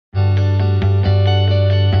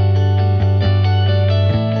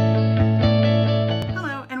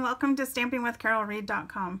to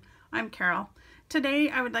stampingwithcarolreed.com. I'm Carol. Today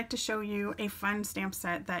I would like to show you a fun stamp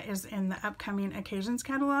set that is in the upcoming Occasions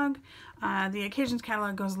catalog. The Occasions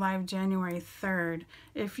catalog goes live January 3rd.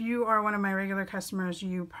 If you are one of my regular customers,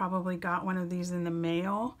 you probably got one of these in the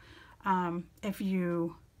mail. If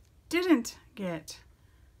you didn't get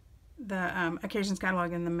the Occasions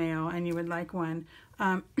catalog in the mail and you would like one,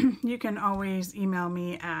 you can always email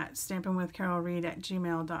me at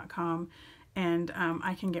stampingwithcarolreed@gmail.com and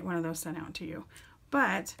I can get one of those sent out to you.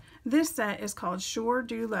 But this set is called Sure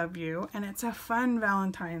Do Love You, and it's a fun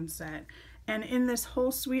Valentine's set. And in this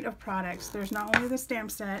whole suite of products, there's not only the stamp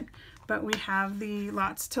set, but we have the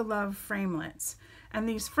Lots To Love Framelits. And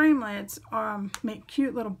these framelits make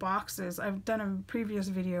cute little boxes. I've done a previous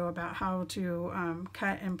video about how to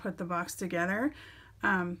cut and put the box together.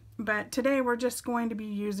 But today we're just going to be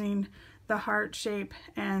using the heart shape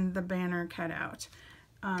and the banner cutout.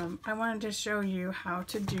 I wanted to show you how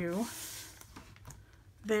to do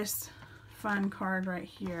this fun card right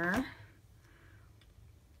here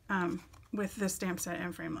with the stamp set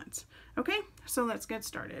and framelits. Okay, so let's get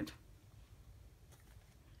started.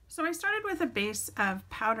 So I started with a base of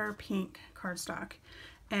powder pink cardstock,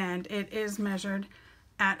 and it is measured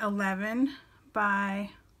at 11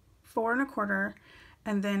 by 4 1/4,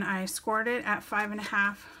 and then I scored it at 5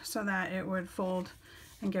 1/2 so that it would fold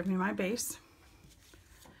and give me my base.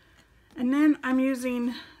 And then I'm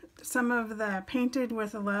using some of the Painted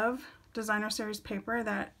with Love designer series paper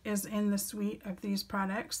that is in the suite of these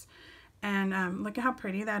products, and look at how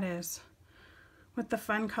pretty that is with the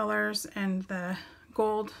fun colors and the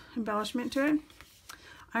gold embellishment to it.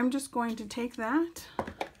 I'm just going to take that,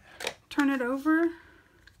 turn it over,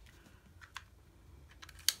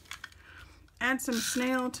 add some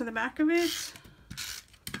snail to the back of it.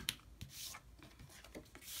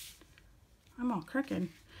 I'm all crooked.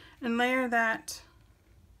 And layer that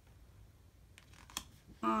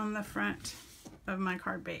on the front of my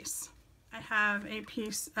card base. I have a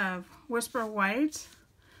piece of Whisper White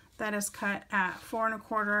that is cut at 4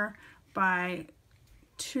 1/4 by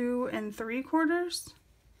 2 3/4,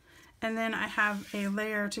 and then I have a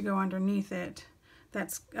layer to go underneath it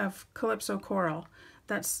that's of Calypso Coral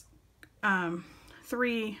that's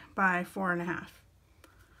 3 by 4 1/2.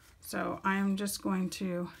 So I'm just going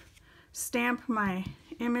to stamp my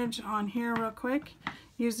image on here real quick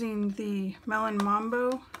using the Melon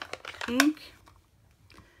Mambo ink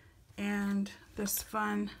and this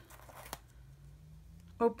fun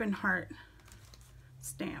open heart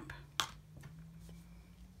stamp.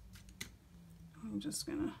 I'm just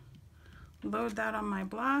gonna load that on my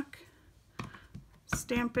block,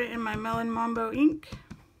 stamp it in my Melon Mambo ink,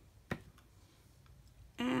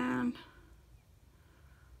 and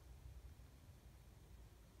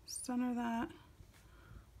center that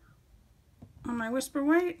on my Whisper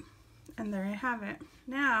White, and there you have it.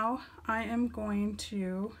 Now I am going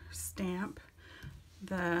to stamp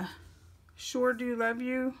the Sure Do Love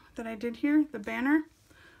You that I did here, the banner.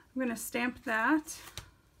 I'm going to stamp that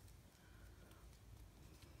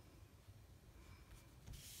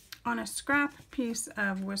on a scrap piece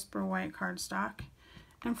of Whisper White cardstock,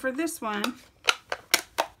 and for this one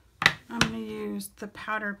I'm going to use the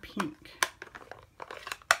powder pink.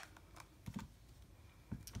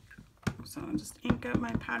 So I'll just ink up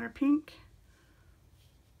my powder pink.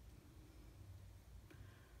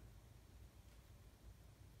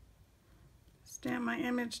 Stamp my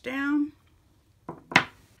image down. And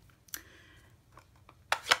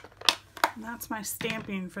that's my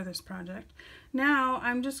stamping for this project. Now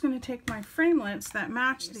I'm just going to take my framelits that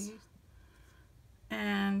match these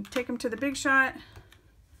and take them to the Big Shot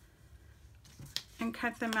and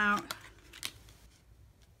cut them out,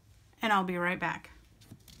 and I'll be right back.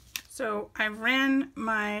 So I ran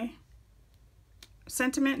my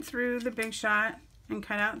sentiment through the Big Shot and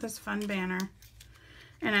cut out this fun banner,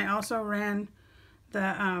 and I also ran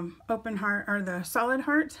the open heart, or the solid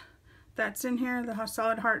heart that's in here, the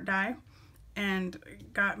solid heart die, and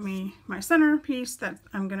got me my center piece that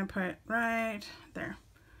I'm gonna put right there.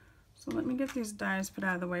 So let me get these dies put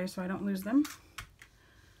out of the way so I don't lose them.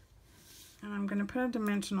 And I'm gonna put a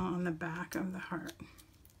dimensional on the back of the heart.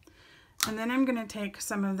 And then I'm going to take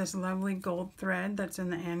some of this lovely gold thread that's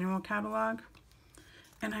in the annual catalog,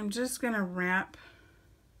 and I'm just going to wrap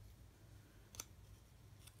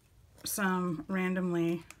some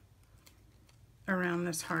randomly around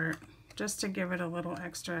this heart just to give it a little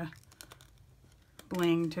extra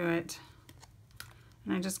bling to it.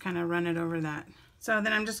 And I just kind of run it over that. So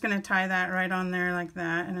then I'm just going to tie that right on there like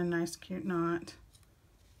that in a nice cute knot.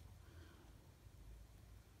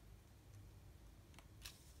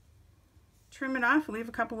 Trim it off, leave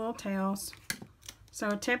a couple little tails. So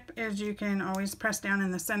a tip is you can always press down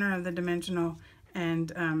in the center of the dimensional,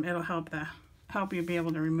 and it'll help you be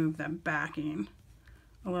able to remove that backing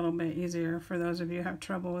a little bit easier for those of you who have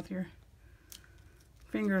trouble with your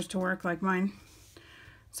fingers to work like mine.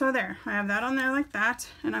 So there, I have that on there like that,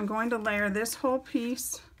 and I'm going to layer this whole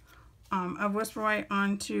piece of Whisper White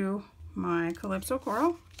onto my Calypso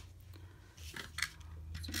Coral.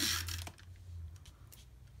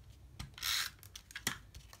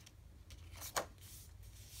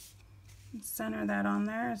 Center that on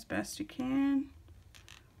there as best you can.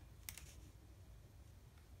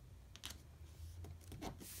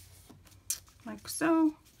 Like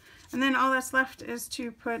so. And then all that's left is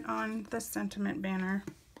to put on the sentiment banner.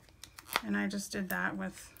 And I just did that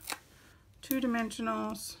with 2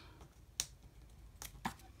 dimensionals.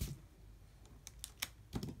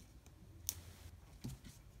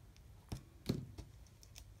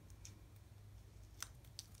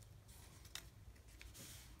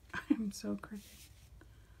 I'm so crooked.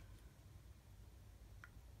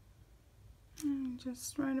 And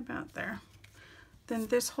just right about there. Then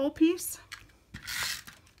this whole piece,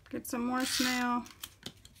 get some more snail,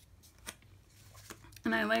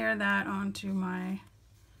 and I layer that onto my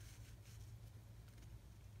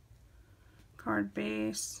card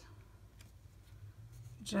base,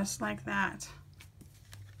 just like that.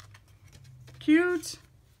 Cute.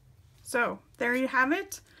 So there you have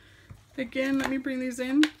it. Again, let me bring these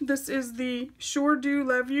in. This is the Sure Do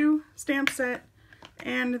Love You stamp set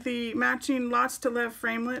and the matching Lots to Love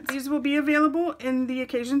Framelits. These will be available in the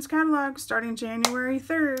Occasions catalog starting January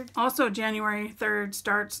 3rd. Also, January 3rd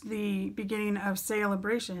starts the beginning of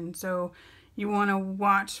Celebration, so you want to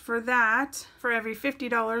watch for that. For every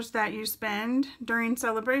 $50 that you spend during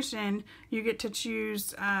Celebration, you get to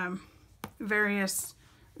choose various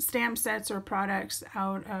stamp sets or products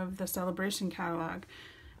out of the Celebration catalog.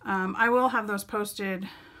 I will have those posted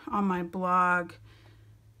on my blog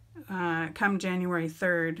come January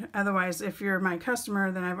 3rd. Otherwise, if you're my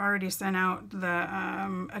customer, then I've already sent out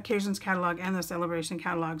the Occasions catalog and the Celebration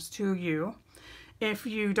catalogs to you. If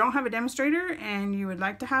you don't have a demonstrator and you would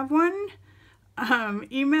like to have one,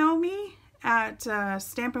 email me at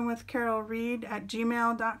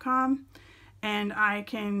stampinwithcarolreed@gmail.com, and I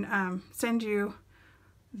can send you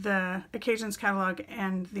the Occasions catalog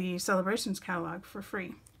and the Celebrations catalog for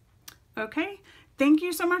free. Okay, thank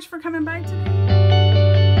you so much for coming by today.